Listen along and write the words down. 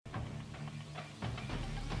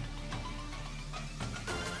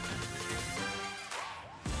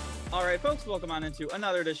All right, folks, welcome on into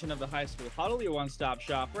another edition of the High School Huddle, your one-stop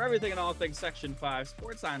shop for everything and all things Section 5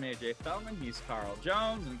 sports. I'm AJ Feldman. He's Carl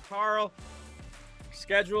Jones. And Carl,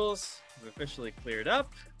 schedules have officially cleared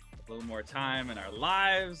up. A little more time in our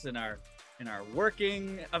lives, in our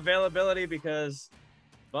working availability, because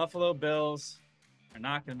Buffalo Bills are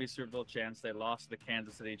not going to be Super Bowl champs. They lost to the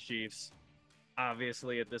Kansas City Chiefs.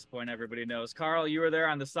 Obviously, at this point, everybody knows. Carl, you were there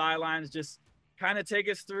on the sidelines. Just kind of take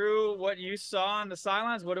us through what you saw on the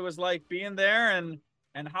sidelines, what it was like being there, and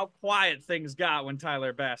how quiet things got when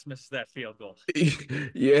Tyler Bass misses that field goal.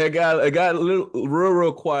 Yeah, it got a little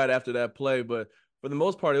real quiet after that play, but for the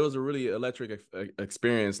most part, it was a really electric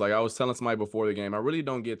experience. Like I was telling somebody before the game, I really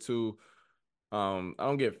don't get too I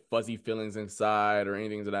don't get fuzzy feelings inside or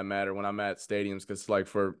anything to that matter when I'm at stadiums, because like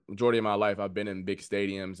for majority of my life, I've been in big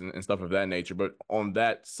stadiums and stuff of that nature. But on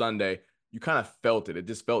that Sunday, you kind of felt it. It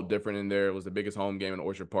just felt different in there. It was the biggest home game in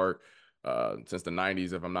Orchard Park since the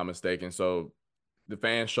 90s, if I'm not mistaken. So the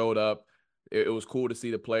fans showed up. It was cool to see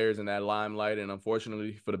the players in that limelight. And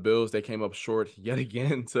unfortunately for the Bills, they came up short yet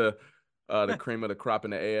again to the cream of the crop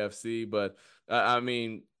in the AFC. But I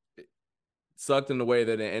mean, sucked in the way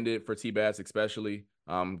that it ended for T-Bass especially.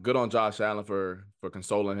 Good on Josh Allen for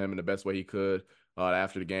consoling him in the best way he could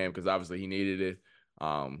after the game, because obviously he needed it.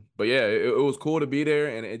 But yeah, it was cool to be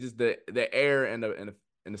there, and it just the air and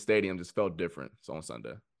the stadium just felt different. So on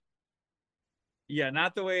Sunday. Yeah,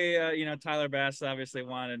 not the way Tyler Bass obviously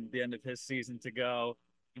wanted the end of his season to go.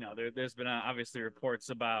 There's been obviously reports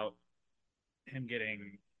about him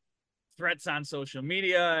getting threats on social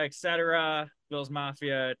media, etc. Bills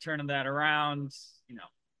Mafia turning that around,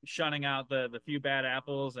 shunning out the few bad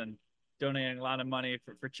apples and donating a lot of money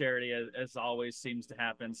for charity, as always seems to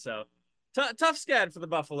happen. So tough scad for the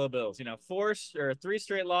Buffalo Bills. Three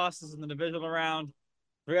straight losses in the divisional round,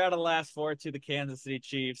 three out of the last four to the Kansas City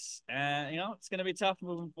Chiefs. And, it's going to be tough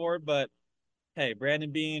moving forward. But hey,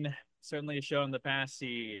 Brandon Beane certainly has shown in the past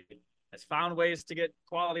he has found ways to get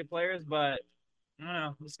quality players, but I don't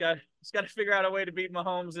know. Just got to figure out a way to beat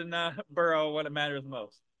Mahomes and Burrow when it matters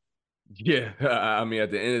most. Yeah, I mean,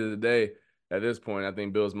 at the end of the day, at this point, I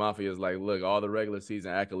think Bills Mafia is like, look, all the regular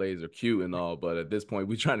season accolades are cute and all, but at this point,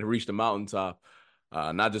 we're trying to reach the mountaintop.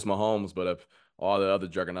 Not just Mahomes, but of all the other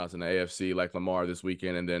juggernauts in the AFC, like Lamar this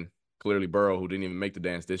weekend, and then clearly Burrow, who didn't even make the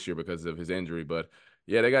dance this year because of his injury. But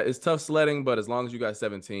yeah, it's tough sledding, but as long as you got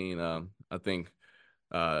 17, I think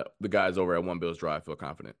the guys over at One Bills Drive feel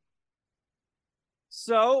confident.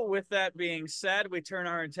 So, with that being said, we turn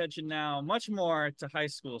our attention now much more to high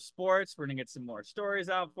school sports. We're going to get some more stories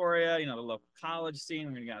out for you. The local college scene.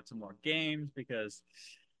 We're going to get some more games because,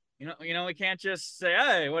 we can't just say,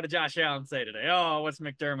 "Hey, what did Josh Allen say today? Oh, what's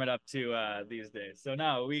McDermott up to these days?" So,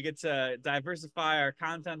 no, we get to diversify our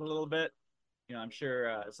content a little bit. I'm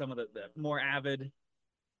sure some of the more avid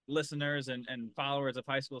listeners and followers of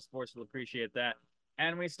high school sports will appreciate that.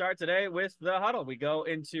 And we start today with the huddle. We go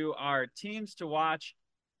into our teams to watch,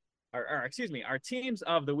 or excuse me, our teams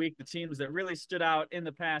of the week, the teams that really stood out in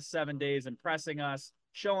the past 7 days, impressing us,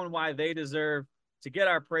 showing why they deserve to get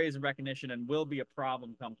our praise and recognition and will be a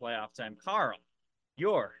problem come playoff time. Carl,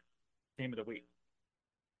 your team of the week.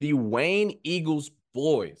 The Wayne Eagles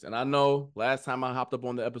boys. And I know last time I hopped up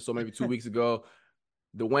on the episode, maybe 2 weeks ago,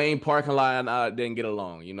 the Wayne parking lot and I didn't get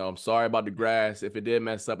along. I'm sorry about the grass if it did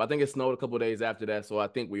mess up. I think it snowed a couple of days after that, so I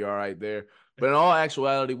think we are right there. But in all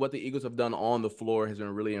actuality, what the Eagles have done on the floor has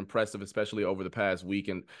been really impressive, especially over the past week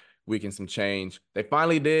and some change. They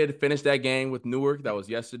finally did finish that game with Newark. That was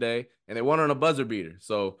yesterday, and they won on a buzzer beater.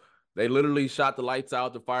 So they literally shot the lights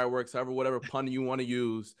out, the fireworks, whatever pun you want to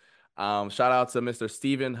use. Shout out to Mr.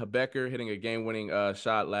 Steven Habecker hitting a game-winning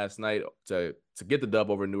shot last night to get the dub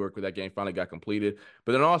over Newark, where that game finally got completed.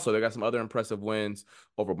 But then also they got some other impressive wins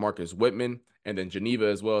over Marcus Whitman and then Geneva,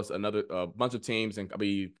 as well as another bunch of teams in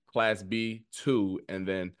Class B2, and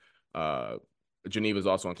then Geneva is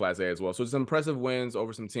also in Class A as well. So some impressive wins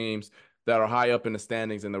over some teams that are high up in the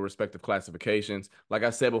standings in the respective classifications. Like I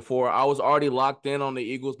said before, I was already locked in on the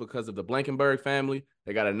Eagles because of the Blankenberg family.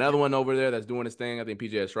 They got another one over there that's doing his thing. I think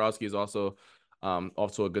PJ Ostrowski is also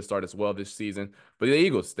off to a good start as well this season. But the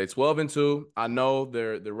Eagles, they 12-2. I know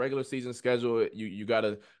their regular season schedule, you gotta,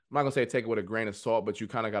 I'm not gonna say take it with a grain of salt, but you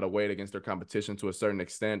kind of gotta weigh it against their competition to a certain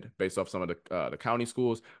extent based off some of the county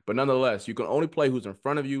schools. But nonetheless, you can only play who's in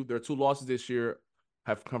front of you. Their 2 losses this year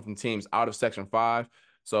have come from teams out of Section 5.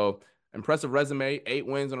 So impressive resume, 8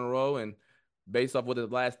 wins in a row, and based off of the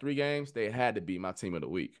last 3 games, they had to be my team of the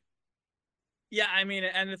week. Yeah, I mean,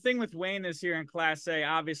 and the thing with Wayne is here in Class A,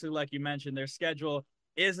 obviously, like you mentioned, their schedule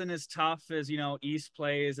isn't as tough as, East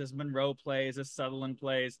plays, as Monroe plays, as Sutherland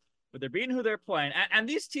plays, but they're beating who they're playing. And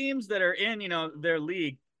these teams that are in, their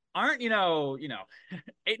league, aren't,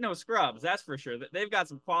 ain't no scrubs, that's for sure. They've got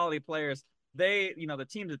some quality players. The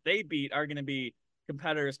teams that they beat are going to be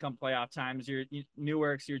competitors come playoff times. Your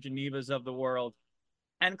Newarks, your Genevas of the world.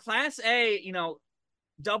 And Class A,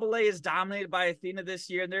 Double A is dominated by Athena this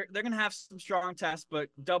year. They're going to have some strong tests, but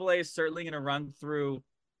Double A is certainly going to run through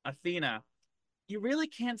Athena. You really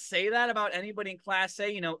can't say that about anybody in Class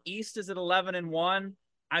A. East is at 11-1.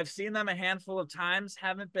 I've seen them a handful of times.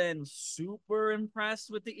 Haven't been super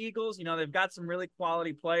impressed with the Eagles. They've got some really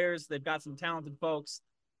quality players. They've got some talented folks.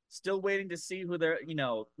 Still waiting to see who they're.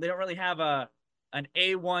 They don't really have an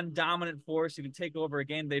A1 dominant force who can take over a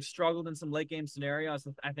game. They've struggled in some late game scenarios,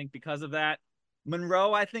 I think, because of that.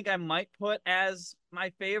 Monroe, I think I might put as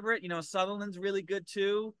my favorite. Sutherland's really good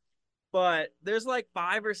too, but there's like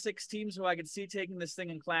 5 or 6 teams who I could see taking this thing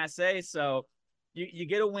in Class A. So you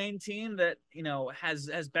get a Wayne team that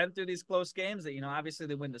has been through these close games. That obviously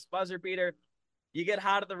they win this buzzer beater. You get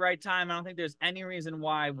hot at the right time. I don't think there's any reason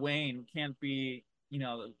why Wayne can't be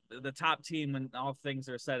the top team when all things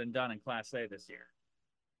are said and done in Class A this year.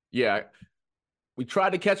 Yeah, we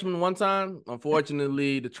tried to catch them one time.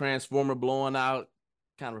 Unfortunately, the transformer blowing out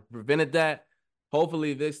kind of prevented that.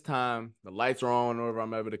 Hopefully this time the lights are on or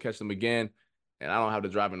I'm able to catch them again and I don't have to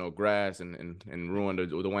drive in no grass and ruin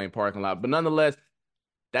the Wayne parking lot. But nonetheless,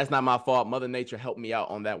 that's not my fault. Mother Nature helped me out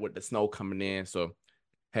on that with the snow coming in. So,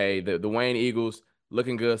 hey, the Wayne Eagles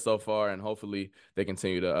looking good so far, and hopefully they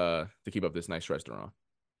continue to keep up this nice stretch they're on.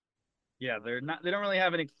 Yeah, they don't really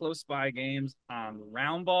have any close by games on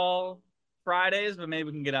round ball Fridays, but maybe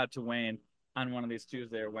we can get out to Wayne on one of these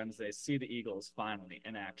Tuesday or Wednesdays, see the Eagles finally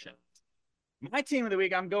in action. My team of the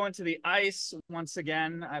week, I'm going to the ice once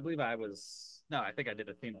again. I believe I think I did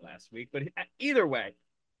Athena last week, but either way,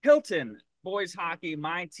 Hilton boys hockey,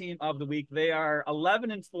 my team of the week. They are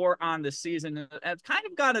 11-4 on the season. It's kind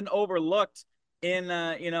of gotten overlooked in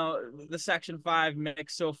the Section 5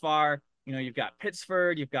 mix so far. You've got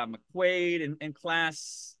Pittsford, you've got McQuaid in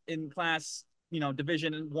class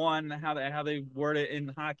Division 1, how they word it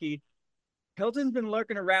in hockey. Hilton's been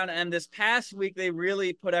lurking around, and this past week they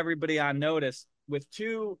really put everybody on notice with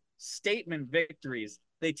 2 statement victories.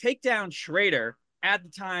 They take down Schroeder, at the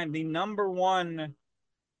time the number 1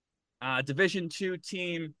 Division 2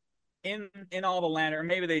 team in all the land, or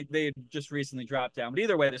maybe they just recently dropped down. But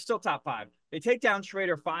either way, they're still top 5. They take down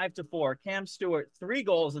Schroeder 5-4. Cam Stewart 3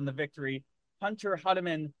 goals in the victory. Hunter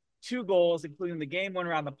Hudeman 2 goals, including the game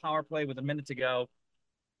winner on the power play with a minute to go.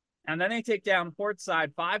 And then they take down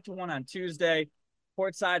Portside 5-1 on Tuesday.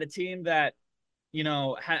 Portside, a team that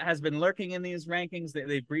has been lurking in these rankings.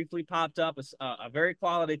 They briefly popped up, a very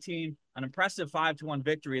quality team, an impressive 5-1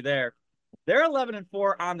 victory there. They're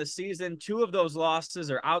 11-4 on the season. 2 of those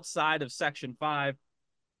losses are outside of Section 5.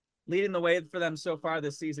 Leading the way for them so far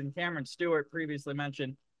this season, Cameron Stewart, previously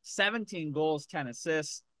mentioned, 17 goals, 10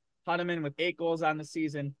 assists. Hudeman with 8 goals on the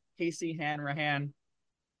season. Casey Hanrahan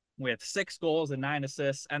with 6 goals and 9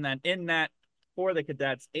 assists. And then in net for the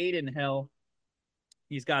Cadets, Aiden Hill.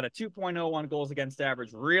 He's got a 2.01 goals against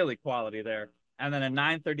average, really quality there. And then a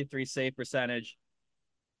 933 save percentage.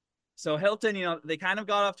 So Hilton, they kind of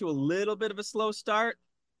got off to a little bit of a slow start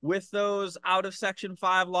with those out of Section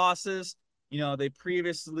 5 losses.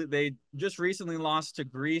 They just recently lost to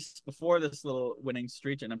Greece before this little winning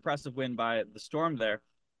streak, an impressive win by the Storm there.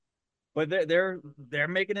 But they're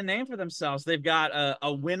making a name for themselves. They've got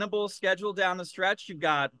a winnable schedule down the stretch. You've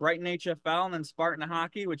got Brighton HFL and then Spartan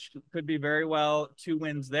Hockey, which could be very well 2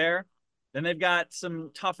 wins there. Then they've got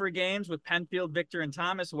some tougher games with Penfield, Victor, and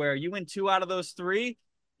Thomas, where you win 2 out of those 3,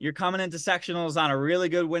 you're coming into sectionals on a really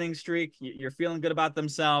good winning streak. You're feeling good about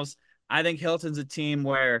themselves. I think Hilton's a team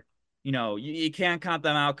where, you can't count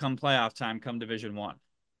them out come playoff time, come Division 1.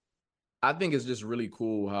 I think it's just really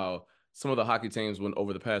cool how some of the hockey teams went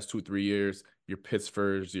over the past 2-3 years. Your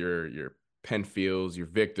Pittsfords, your Penfields, your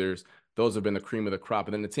Victors, those have been the cream of the crop.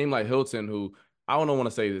 And then a team like Hilton, who I don't want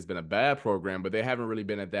to say it's been a bad program, but they haven't really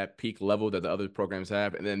been at that peak level that the other programs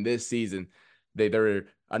have. And then this season, they're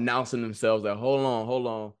announcing themselves that hold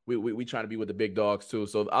on, we trying to be with the big dogs too.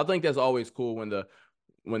 So I think that's always cool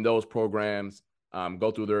when those programs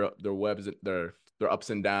go through their webs, their ups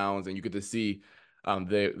and downs, and you get to see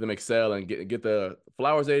them excel and get the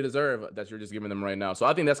flowers they deserve that you're just giving them right now. So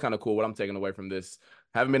I think that's kind of cool. What I'm taking away from this,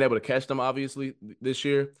 haven't been able to catch them obviously this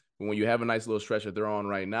year, but when you have a nice little stretch that they're on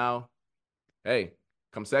right now, hey,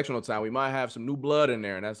 come sectional time, we might have some new blood in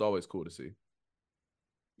there, and that's always cool to see.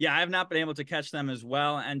 Yeah, I have not been able to catch them as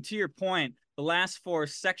well. And to your point, the last four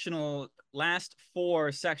sectional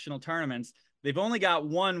tournaments, They've only got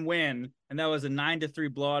one win, and that was a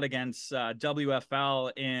 9-3 blowout against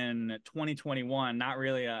WFL in 2021. Not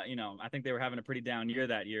really, I think they were having a pretty down year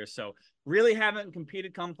that year. So really haven't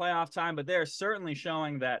competed come playoff time, but they're certainly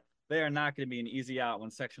showing that they are not going to be an easy out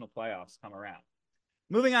when sectional playoffs come around.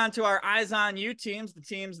 Moving on to our eyes on you teams, the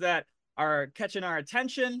teams that are catching our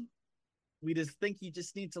attention. We just think you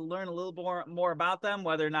just need to learn a little more about them,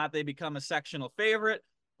 whether or not they become a sectional favorite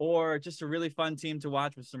or just a really fun team to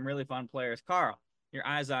watch with some really fun players. Carl, your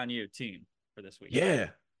eyes on you team for this week. Yeah.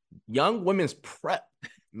 Young women's prep.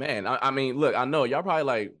 Man, I mean, look, I know y'all probably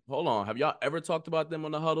like, hold on. Have y'all ever talked about them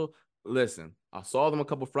on the huddle? Listen, I saw them a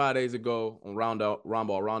couple Fridays ago on Roundup.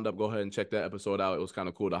 Go ahead and check that episode out. It was kind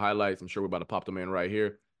of cool. The highlights. I'm sure we're about to pop them in right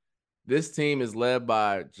here. This team is led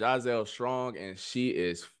by Giselle Strong, and she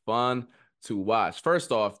is fun to watch.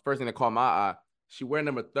 First off, first thing that caught my eye, she wear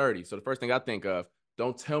number 30. So the first thing I think of,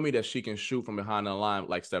 don't tell me that she can shoot from behind the line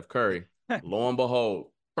like Steph Curry. Lo and behold,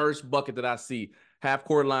 first bucket that I see, half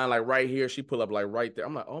court line, like right here. She pull up like right there.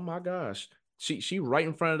 I'm like, oh my gosh. She right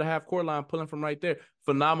in front of the half court line, pulling from right there.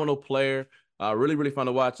 Phenomenal player. Really, really fun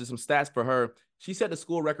to watch. Just some stats for her. She set the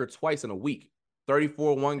school record twice in a week.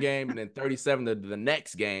 34 one game and then 37 the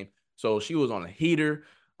next game. So she was on a heater.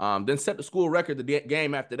 Then set the school record the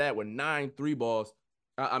game after that with 9 3-balls.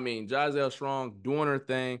 I mean, Giselle Strong doing her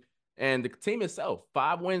thing. And the team itself,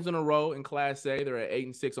 5 wins in a row in Class A. They're at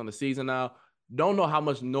 8-6 on the season now. Don't know how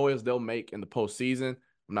much noise they'll make in the postseason.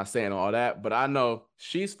 I'm not saying all that, but I know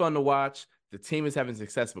she's fun to watch. The team is having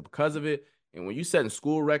success because of it. And when you setting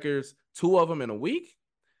school records, 2 of them in a week,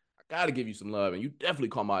 I got to give you some love. And you definitely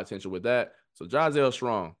caught my attention with that. So Giselle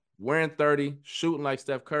Strong, wearing 30, shooting like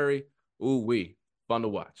Steph Curry. Ooh-wee. Fun to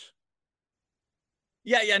watch.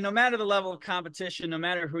 Yeah. No matter the level of competition, no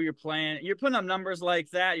matter who you're playing, you're putting up numbers like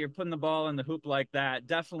that, you're putting the ball in the hoop like that,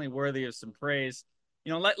 definitely worthy of some praise.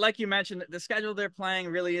 Like you mentioned, the schedule they're playing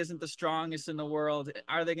really isn't the strongest in the world.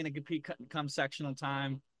 Are they going to compete come sectional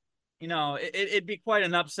time? It'd be quite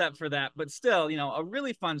an upset for that, but still, a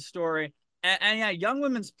really fun story. And yeah, young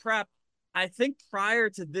women's prep, I think prior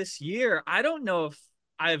to this year, I don't know if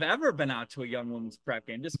I've ever been out to a young women's prep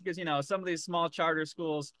game, just because, some of these small charter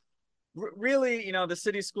schools, really, the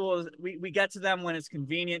city schools, we get to them when it's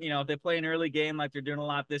convenient. If they play an early game like they're doing a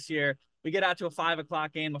lot this year, we get out to a 5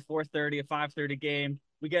 o'clock game, a 4:30, a 5:30 game.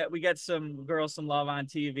 We get some girls some love on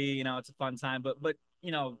TV. It's a fun time. But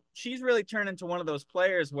she's really turned into one of those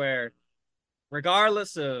players where,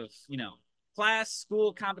 regardless of class,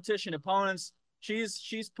 school, competition, opponents,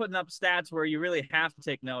 she's putting up stats where you really have to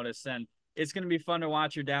take notice, and it's going to be fun to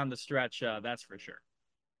watch her down the stretch. That's for sure.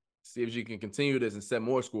 See if she can continue this and set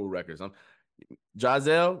more school records.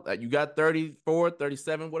 Giselle, you got 34,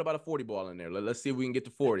 37. What about a 40 ball in there? Let's see if we can get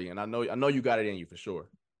to 40. And I know you got it in you for sure.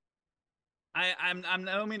 I'm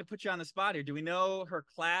not mean to put you on the spot here. Do we know her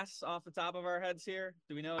class off the top of our heads here?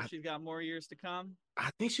 Do we know if she's got more years to come? I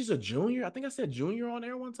think she's a junior. I think I said junior on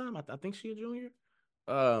air one time. I think she's a junior.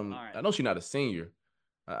 All right. I know she's not a senior.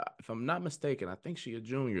 If I'm not mistaken, I think she's a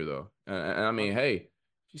junior though. And I mean, hey,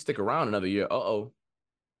 she stick around another year. Uh-oh.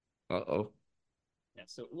 Yeah,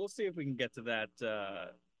 so we'll see if we can get to that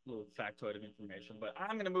little factoid of information. But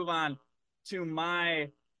I'm going to move on to my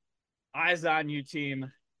eyes on you team,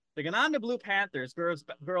 the Gananda Blue Panthers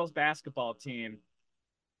girls basketball team.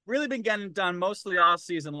 Really been getting done mostly all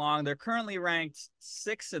season long. They're currently ranked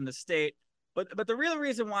 6th in the state. But the real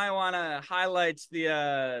reason why I want to highlight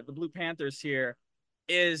the Blue Panthers here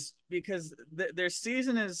is because their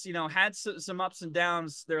season has had some ups and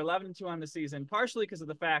downs. They're 11-2 on the season, partially because of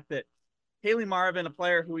the fact that Haley Marvin, a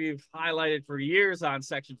player who we've highlighted for years on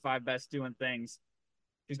Section 5 Best Doing Things,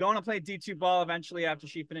 she's going to play D2 ball eventually after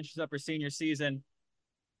she finishes up her senior season.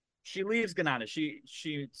 She leaves Gananda.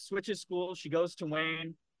 She switches schools. She goes to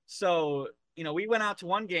Wayne. So, we went out to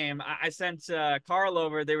one game. I sent Carl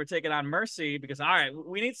over. They were taking on Mercy because, all right,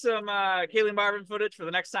 we need some Kaylee Marvin footage for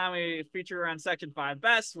the next time we feature her on Section 5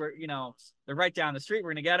 Best. Where, they're right down the street.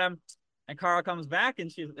 We're going to get them. And Carl comes back,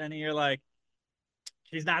 and you're like,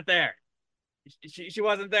 she's not there. She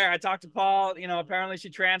wasn't there. I talked to Paul. Apparently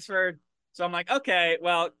she transferred. So I'm like, okay,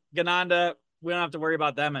 well, Gananda, we don't have to worry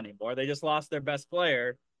about them anymore. They just lost their best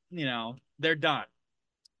player. They're done.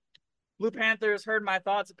 Blue Panthers heard my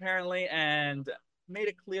thoughts apparently and made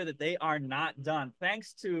it clear that they are not done.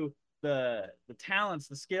 Thanks to the talents,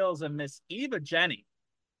 the skills of Miss Eva Jenny.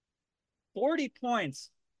 40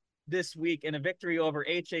 points this week in a victory over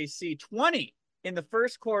HAC, 20 in the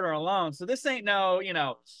first quarter alone. So this ain't no,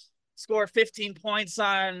 score 15 points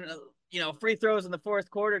on, free throws in the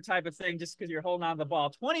fourth quarter type of thing just because you're holding on to the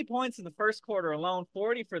ball. 20 points in the first quarter alone,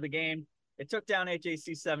 40 for the game. It took down HAC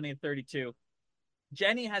 70-32.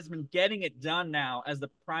 Jenny has been getting it done now as the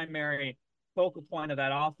primary focal point of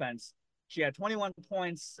that offense. She had 21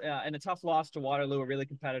 points in a tough loss to Waterloo, a really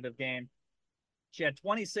competitive game. She had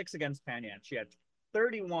 26 against Panyan. She had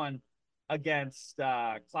 31 against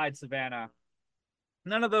Clyde Savannah.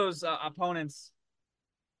 None of those opponents,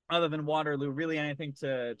 other than Waterloo, really anything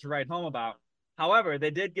to write home about. However, they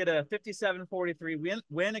did get a 57-43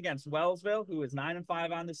 win against Wellsville, who is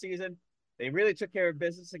 9-5 on the season. They really took care of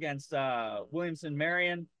business against Williamson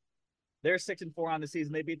Marion. They're 6-4 on the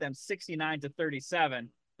season. They beat them 69-37.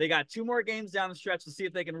 They got two more games down the stretch to see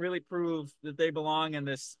if they can really prove that they belong in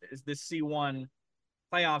this C1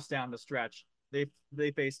 playoffs down the stretch.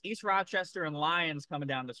 They face East Rochester and Lions coming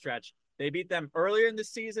down the stretch. They beat them earlier in the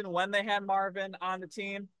season when they had Marvin on the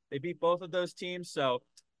team. They beat both of those teams. So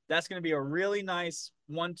that's going to be a really nice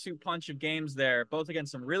 1-2 punch of games there, both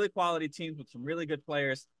against some really quality teams with some really good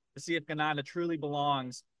players to see if Gananda truly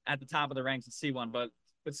belongs at the top of the ranks in C1. But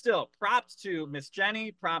still, props to Miss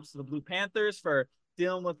Jenny, props to the Blue Panthers for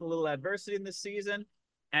dealing with a little adversity in this season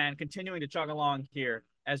and continuing to chug along here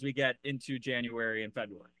as we get into January and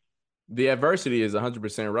February. The adversity is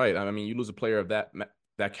 100% right. I mean, you lose a player of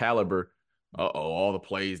that caliber. All the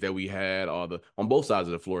plays that we had, all the on both sides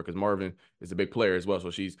of the floor, because Marvin is a big player as well. So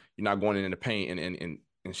you're not going in the paint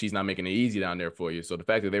and she's not making it easy down there for you. So the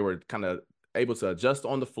fact that they were kind of able to adjust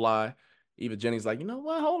on the fly, even Jenny's like, you know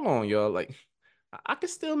what? Hold on, y'all. Like, I can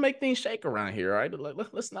still make things shake around here, all right?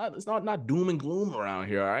 Let's not doom and gloom around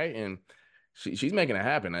here, all right? And she's making it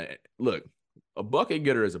happen. Look, a bucket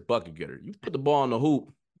getter is a bucket getter. You put the ball in the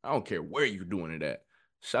hoop. I don't care where you're doing it at.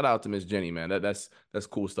 Shout out to Miss Jenny, man. That's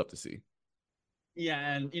cool stuff to see.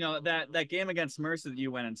 Yeah, and that game against Mercer that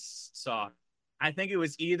you went and saw, I think it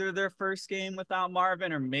was either their first game without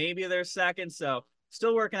Marvin or maybe their second. So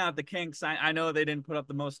still working out the kinks. I know they didn't put up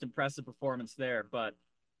the most impressive performance there, but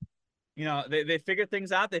they figured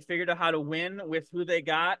things out. They figured out how to win with who they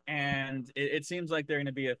got, and it seems like they're going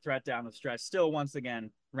to be a threat down the stretch. Still, once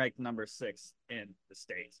again, ranked number 6 in the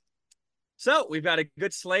state. So we've got a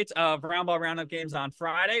good slate of round ball roundup games on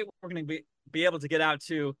Friday. We're going to be able to get out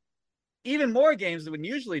to even more games than we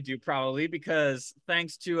usually do, probably, because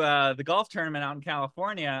thanks to the golf tournament out in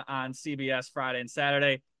California on CBS Friday and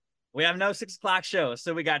Saturday, we have no 6 o'clock shows.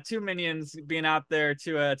 So we got 2 minions being out there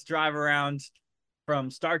to drive around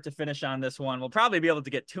from start to finish on this one. We'll probably be able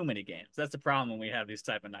to get too many games. That's the problem when we have these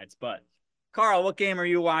type of nights. But Carl, what game are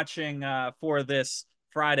you watching for this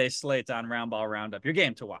Friday slate on Round Ball Roundup? Your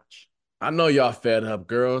game to watch. I know y'all fed up,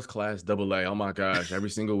 girls class AA. Oh my gosh,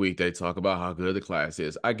 every single week they talk about how good the class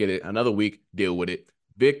is. I get it. Another week, deal with it.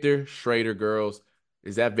 Victor, Schroeder, girls.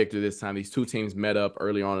 Is that Victor this time? These two teams met up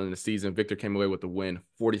early on in the season. Victor came away with the win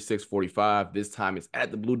 46-45. This time it's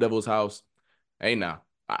at the Blue Devils house. Hey, now,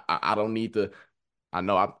 I don't need to, I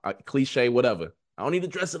know I cliche, whatever. I don't need to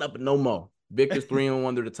dress it up no more. Victor's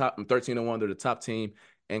 3-1 to the top, 13-1 to the top team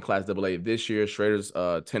in Class AA this year. Schrader's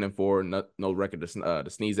 10-4, no record to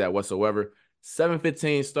sneeze at whatsoever.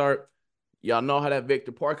 7:15 start. Y'all know how that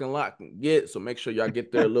Victor parking lot can get, so make sure y'all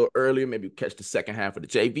get there a little earlier. Maybe catch the second half of the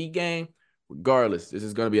JV game. Regardless, this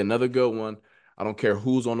is going to be another good one. I don't care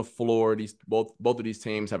who's on the floor. Both of these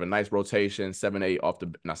teams have a nice rotation. 7-8 off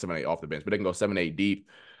the not 7-8 off the bench, but they can go 7-8 deep.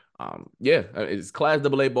 Yeah, it's Class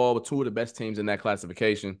AA ball with two of the best teams in that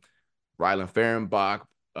classification. Rylan Fehrenbach,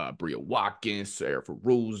 Bria Watkins, Sarah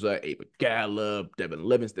Ferruza, Ava Gallup, Devin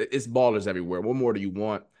Livingston. It's ballers everywhere. What more do you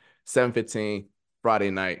want? 7:15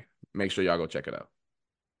 Friday night. Make sure y'all go check it out.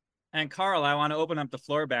 And Carl, I want to open up the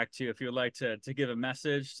floor back to you if you would like to give a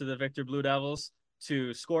message to the Victor Blue Devils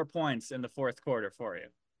to score points in the fourth quarter for you.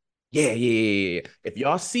 Yeah. If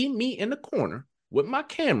y'all see me in the corner with my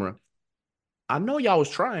camera, I know y'all was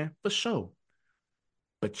trying for sure.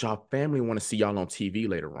 But y'all family want to see y'all on TV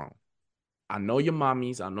later on. I know your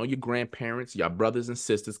mommies, I know your grandparents, your brothers and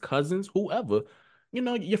sisters, cousins, whoever,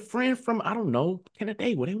 your friend from, I don't know, Canada,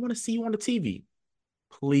 they want to see you on the TV.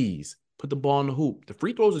 Please put the ball in the hoop. The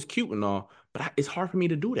free throws is cute and all, but it's hard for me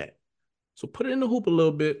to do that. So put it in the hoop a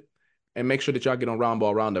little bit and make sure that y'all get on Round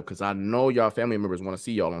Ball Roundup because I know y'all family members want to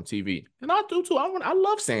see y'all on TV. And I do too. I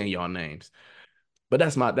love saying y'all names. But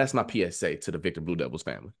that's my PSA to the Victor Blue Devils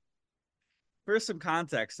family. For some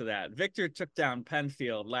context to that, Victor took down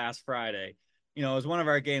Penfield last Friday. It was one of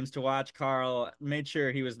our games to watch. Carl made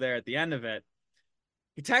sure he was there at the end of it.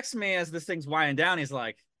 He texts me as this thing's winding down. He's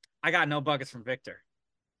like, I got no buckets from Victor.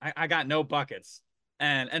 I got no buckets.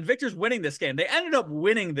 And Victor's winning this game. They ended up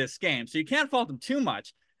winning this game, so you can't fault them too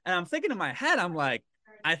much. And I'm thinking in my head, I'm like,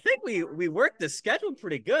 I think we worked the schedule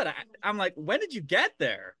pretty good. I'm like, when did you get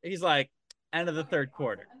there? He's like, end of the third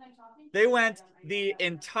quarter. They went the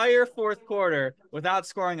entire fourth quarter without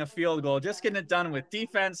scoring a field goal, just getting it done with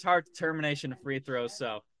defense, hard determination, free throws.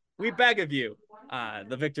 So we beg of you,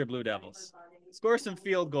 the Victor Blue Devils, score some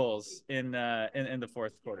field goals in the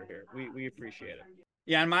fourth quarter here. We appreciate it.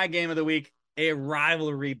 Yeah, in my game of the week, a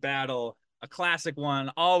rivalry battle, a classic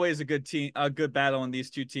one. Always a good battle when these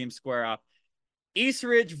two teams square up.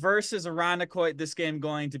 Eastridge versus Irondequoit. This game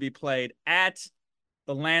going to be played at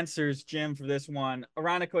the Lancers gym for this one.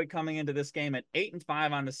 Irondequoit coming into this game at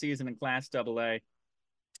 8-5 on the season in Class AA.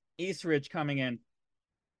 Eastridge coming in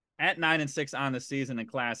at 9-6 on the season in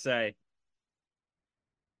Class A.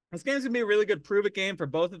 This game's gonna be a really good prove-it game for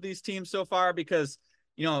both of these teams so far because,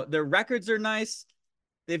 you know, their records are nice.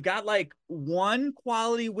 They've got like one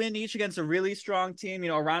quality win each against a really strong team. You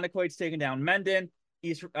know, Irondequoit's taking down Mendon.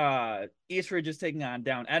 Eastridge is taking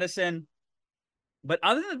down Edison. But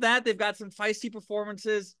other than that, they've got some feisty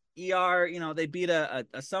performances. You know, they beat a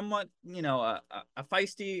somewhat, you know, a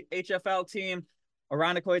feisty HFL team.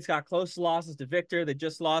 Irondequoit's got close losses to Victor. They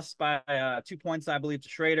just lost by 2 points, I believe, to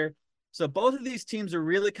Schroeder. So both of these teams are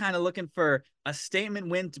really kind of looking for a statement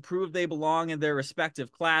win to prove they belong in their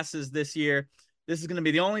respective classes this year. This is going to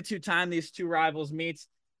be the only time these two rivals meet.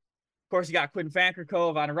 Of course, you got Quentin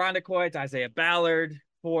Vankercove on Irondequoit, Isaiah Ballard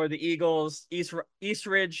for the Eagles,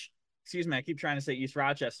 Eastridge. Excuse me, I keep trying to say East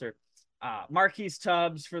Rochester. Marquise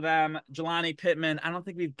Tubbs for them, Jelani Pittman. I don't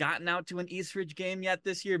think we've gotten out to an Eastridge game yet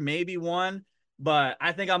this year, maybe one. But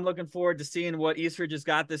I think I'm looking forward to seeing what Eastridge has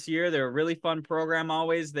got this year. They're a really fun program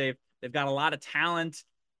always. They've got a lot of talent,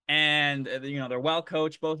 and you know, they're well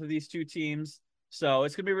coached, both of these two teams. So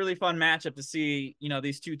it's gonna be a really fun matchup to see, you know,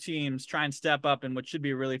 these two teams try and step up in what should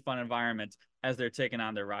be a really fun environment as they're taking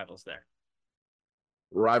on their rivals there.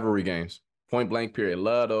 Rivalry games, point blank period.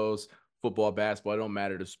 Love those. Football, basketball, it don't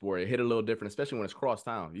matter the sport. It hit a little different, especially when it's cross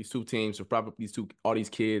town. These two teams are probably all these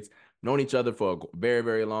kids known each other for a very,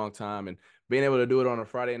 very long time, and being able to do it on a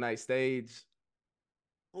Friday night stage.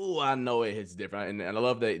 Oh, I know it hits different, and I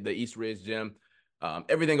love the Eastridge gym.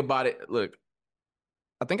 Everything about it. Look,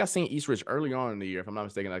 I think I seen Eastridge early on in the year, if I'm not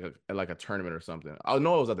mistaken, like a tournament or something. I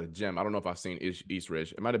know it was at the gym. I don't know if I've seen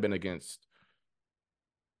Eastridge. It might have been against.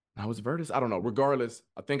 I was Virtus. I don't know. Regardless,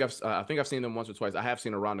 I think I've seen them once or twice. I have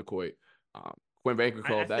seen Irondequoit. Quentin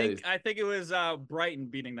Vankercove. I think it was Brighton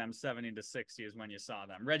beating them 70-60 is when you saw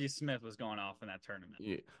them. Reggie Smith was going off in that tournament.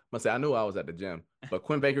 Yeah, must say I knew I was at the gym, but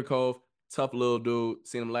Quentin Vankercove, tough little dude.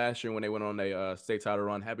 Seen him last year when they went on a state title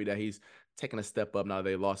run. Happy that he's taking a step up now.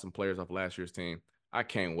 They lost some players off last year's team. I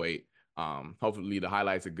can't wait. Hopefully the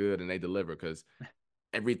highlights are good and they deliver because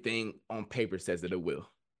everything on paper says that it will.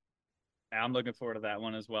 I'm looking forward to that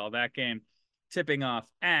one as well. That game tipping off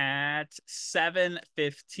at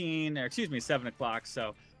 7:15, or excuse me, 7 o'clock.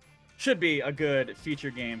 So should be a good feature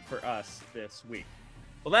game for us this week.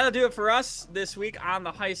 Well, that'll do it for us this week on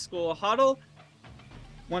the High School Huddle.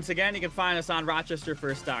 Once again, you can find us on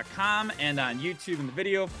rochesterfirst.com and on YouTube in the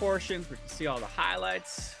video portions where you can see all the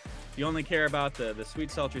highlights. If you only care about the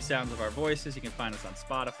sweet, sultry sounds of our voices, you can find us on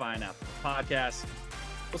Spotify and Apple Podcasts.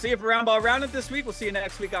 We'll see you for Round Ball Roundup this week. We'll see you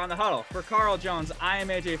next week on The Huddle. For Carl Jones, I am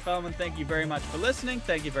AJ Feldman. Thank you very much for listening.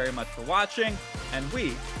 Thank you very much for watching. And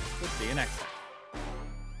we will see you next time.